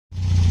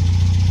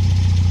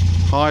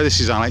Hi, this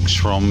is Alex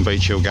from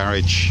Beach Hill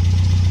Garage.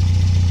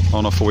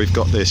 On offer we've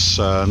got this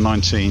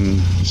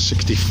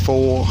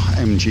 1964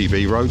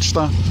 MGB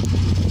Roadster.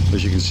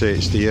 As you can see,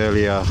 it's the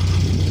earlier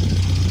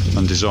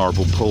and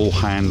desirable pull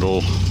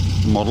handle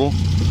model.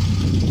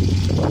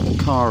 The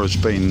car has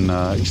been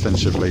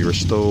extensively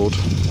restored,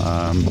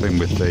 been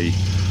with the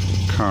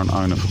current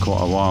owner for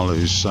quite a while,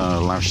 who's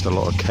lavished a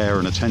lot of care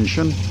and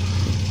attention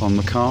on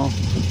the car.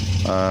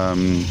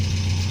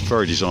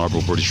 Very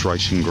desirable British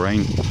racing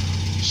green,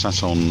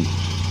 sat on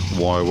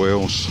wire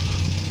wheels.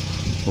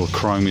 All the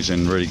chrome is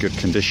in really good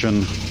condition.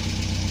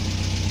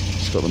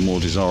 It's got the more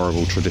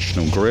desirable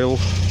traditional grille.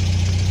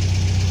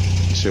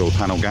 You see all the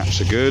panel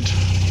gaps are good.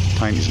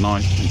 Paint is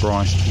nice and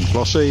bright and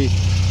glossy.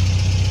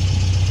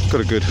 Got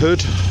a good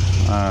hood.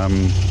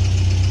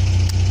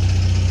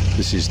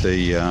 This is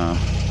the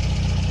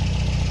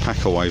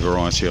pack-away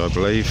variety, I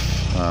believe.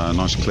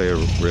 Nice clear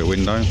rear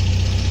window.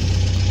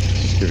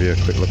 Just give you a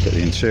quick look at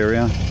the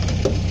interior.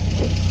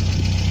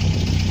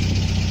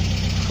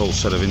 Full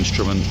set of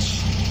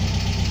instruments.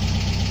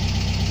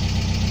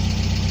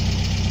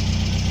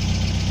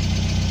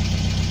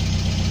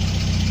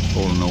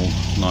 All in all,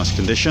 nice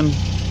condition.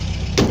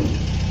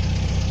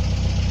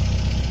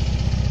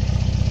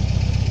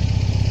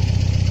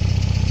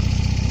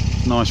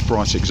 Nice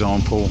bright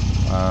example.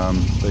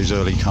 These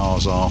early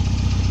cars are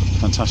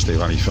fantastic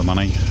value for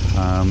money.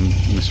 And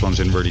this one's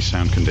in really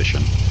sound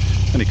condition.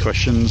 Any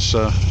questions,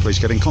 please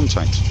get in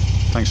contact.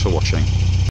 Thanks for watching.